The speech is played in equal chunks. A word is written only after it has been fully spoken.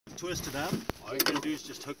twist it up. All you're going to do is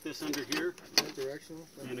just hook this under here. Directional.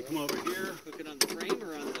 You're going to come over here. Hook it on the frame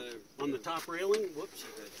or on the... On the top railing. Whoops.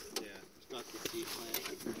 Yeah, it's not the seat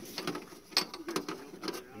plant.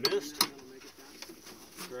 Missed.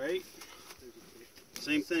 Great.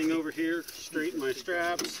 Same thing over here. Straighten my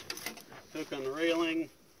straps. Hook on the railing.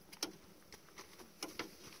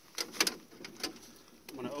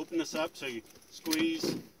 I'm going to open this up so you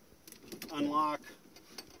squeeze, unlock.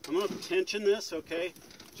 I'm going to tension this, okay,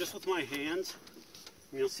 just with my hands.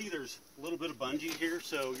 And you'll see there's a little bit of bungee here,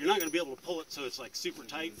 so you're not going to be able to pull it so it's like super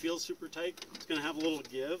tight, feels super tight. It's going to have a little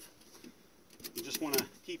give. You just want to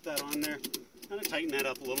keep that on there. Kind of tighten that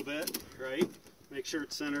up a little bit, right? Make sure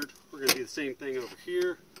it's centered. We're going to do the same thing over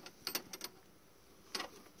here.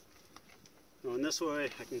 Going this way,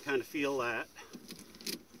 I can kind of feel that.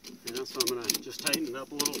 You know, so I'm going to just tighten it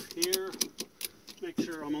up a little here. Make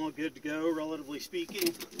sure I'm all good to go, relatively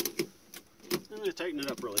speaking. I'm going to tighten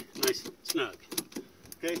it up really nice, snug.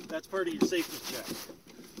 Okay, that's part of your safety check.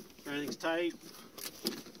 Everything's tight.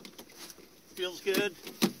 Feels good.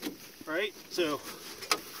 Right? So,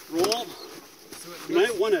 roll. You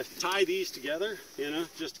might want to tie these together, you know,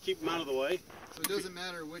 just to keep them out of the way. So it doesn't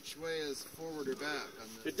matter which way is forward or back? On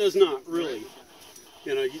the... It does not, really.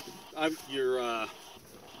 You know,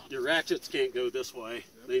 your ratchets can't go this way.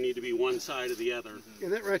 They need to be one side or the other.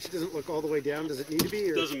 And that ratchet doesn't look all the way down. Does it need to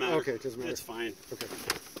be? Or? Doesn't matter. Okay, it doesn't matter. It's fine. Okay.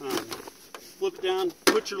 Flip it down,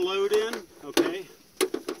 put your load in, okay?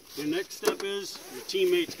 The next step is your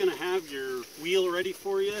teammate's going to have your wheel ready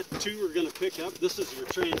for you. Two are going to pick up. This is your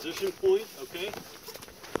transition point, okay?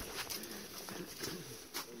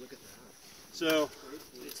 Look at that. So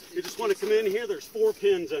you just want to come in here. There's 4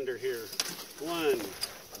 pins under here. 1,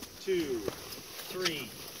 2, 3,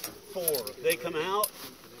 4. They come out.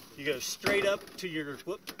 You go straight up to your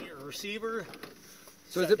receiver.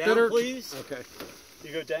 So is Set it down, better? please? Okay.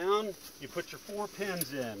 You go down. You put your 4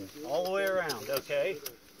 pins in all the way around. Okay.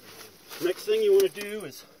 Next thing you want to do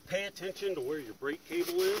is pay attention to where your brake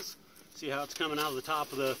cable is. See how it's coming out of the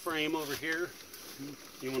top of the frame over here?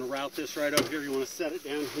 You want to route this right over here. You want to set it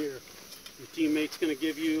down here. Your teammate's going to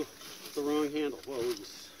give you the wrong handle. Whoa.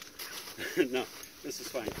 No, this is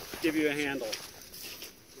fine. Give you a handle.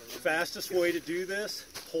 Fastest way to do this,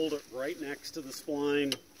 hold it right next to the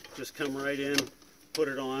spline. Just come right in, put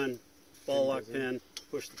it on, ball lock pin,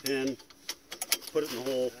 push the pin, put it in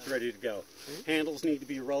the hole, it's ready to go. Handles need to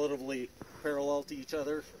be relatively parallel to each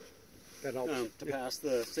other to pass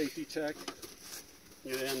the safety check.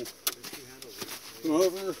 You then come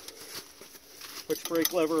over, put your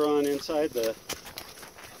brake lever on inside the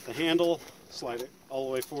handle, slide it all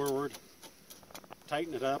the way forward,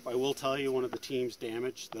 tighten it up. I will tell you, one of the teams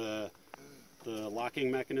damaged the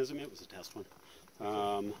locking mechanism. It was a test one.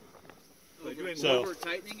 So we're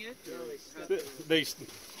tightening it?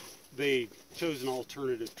 They chose an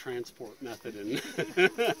alternative transport method, and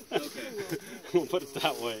we'll put it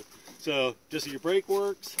that way. So just so your brake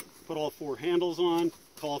works, put all 4 handles on,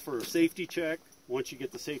 call for a safety check. Once you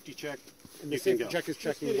get the safety check, And you the can safety go. check is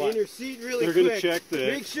checking Get what? in your seat really They're quick. going to check the...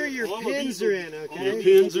 Make sure your pins are in, okay? Your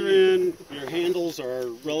pins are in, your handles are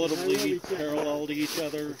relatively parallel to each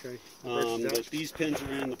other. Okay. But these pins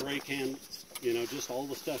are in, the brake hands, you know, just all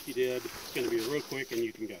the stuff you did. It's going to be real quick and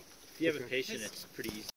you can go. If you have a patient, it's pretty easy